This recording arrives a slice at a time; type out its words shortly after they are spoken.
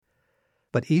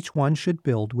but each one should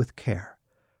build with care.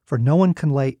 For no one can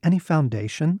lay any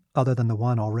foundation other than the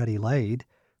one already laid,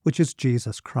 which is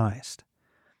Jesus Christ.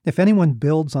 If anyone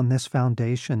builds on this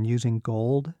foundation using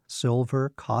gold,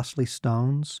 silver, costly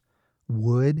stones,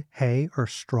 wood, hay, or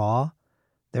straw,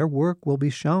 their work will be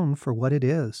shown for what it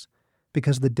is,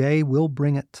 because the day will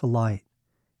bring it to light.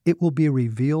 It will be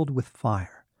revealed with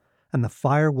fire, and the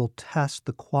fire will test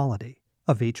the quality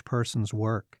of each person's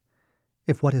work.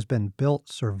 If what has been built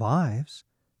survives,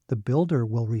 the builder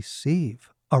will receive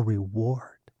a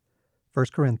reward. 1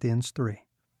 Corinthians 3.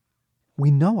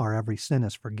 We know our every sin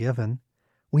is forgiven.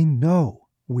 We know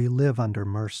we live under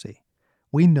mercy.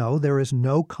 We know there is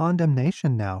no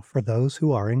condemnation now for those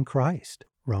who are in Christ.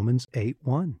 Romans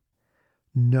 8:1.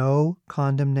 No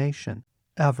condemnation,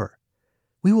 ever.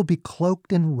 We will be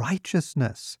cloaked in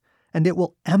righteousness, and it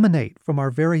will emanate from our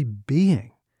very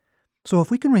being. So if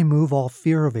we can remove all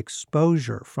fear of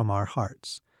exposure from our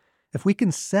hearts, if we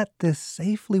can set this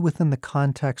safely within the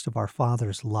context of our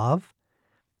Father's love,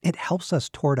 it helps us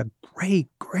toward a great,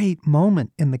 great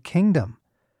moment in the kingdom,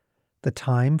 the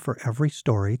time for every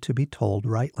story to be told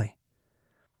rightly.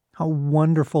 How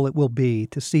wonderful it will be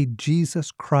to see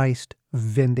Jesus Christ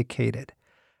vindicated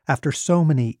after so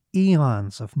many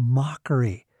eons of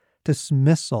mockery,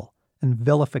 dismissal, and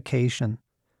vilification.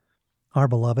 Our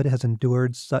beloved has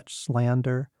endured such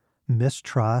slander,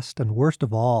 mistrust, and worst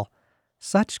of all,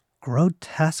 such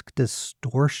grotesque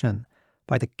distortion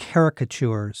by the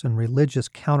caricatures and religious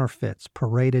counterfeits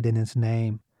paraded in his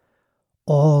name.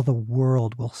 All the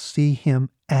world will see him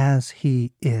as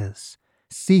he is,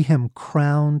 see him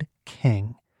crowned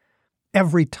king.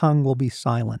 Every tongue will be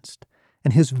silenced,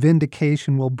 and his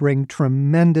vindication will bring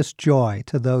tremendous joy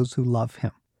to those who love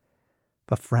him.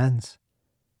 But friends,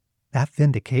 that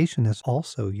vindication is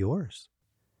also yours.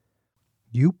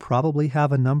 You probably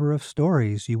have a number of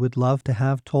stories you would love to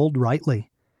have told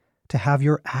rightly, to have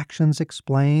your actions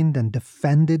explained and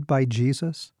defended by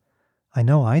Jesus. I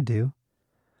know I do.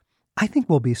 I think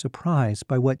we'll be surprised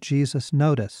by what Jesus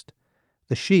noticed.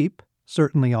 The sheep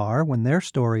certainly are when their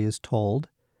story is told.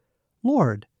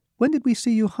 Lord, when did we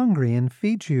see you hungry and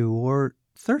feed you, or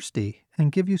thirsty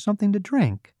and give you something to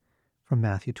drink? From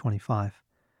Matthew 25.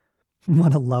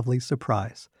 What a lovely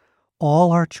surprise.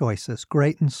 All our choices,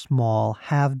 great and small,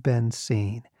 have been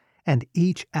seen, and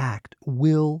each act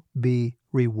will be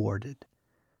rewarded.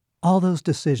 All those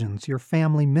decisions your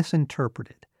family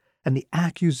misinterpreted, and the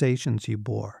accusations you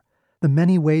bore, the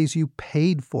many ways you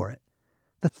paid for it,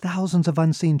 the thousands of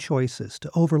unseen choices to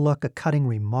overlook a cutting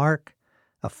remark,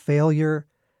 a failure,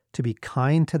 to be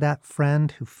kind to that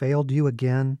friend who failed you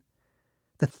again,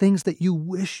 the things that you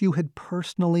wish you had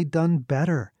personally done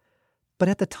better, but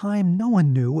at the time no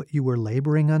one knew what you were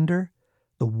laboring under,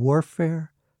 the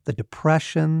warfare, the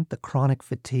depression, the chronic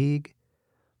fatigue,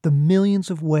 the millions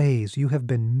of ways you have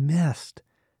been missed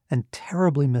and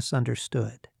terribly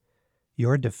misunderstood.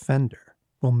 Your defender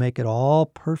will make it all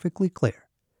perfectly clear.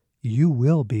 You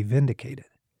will be vindicated.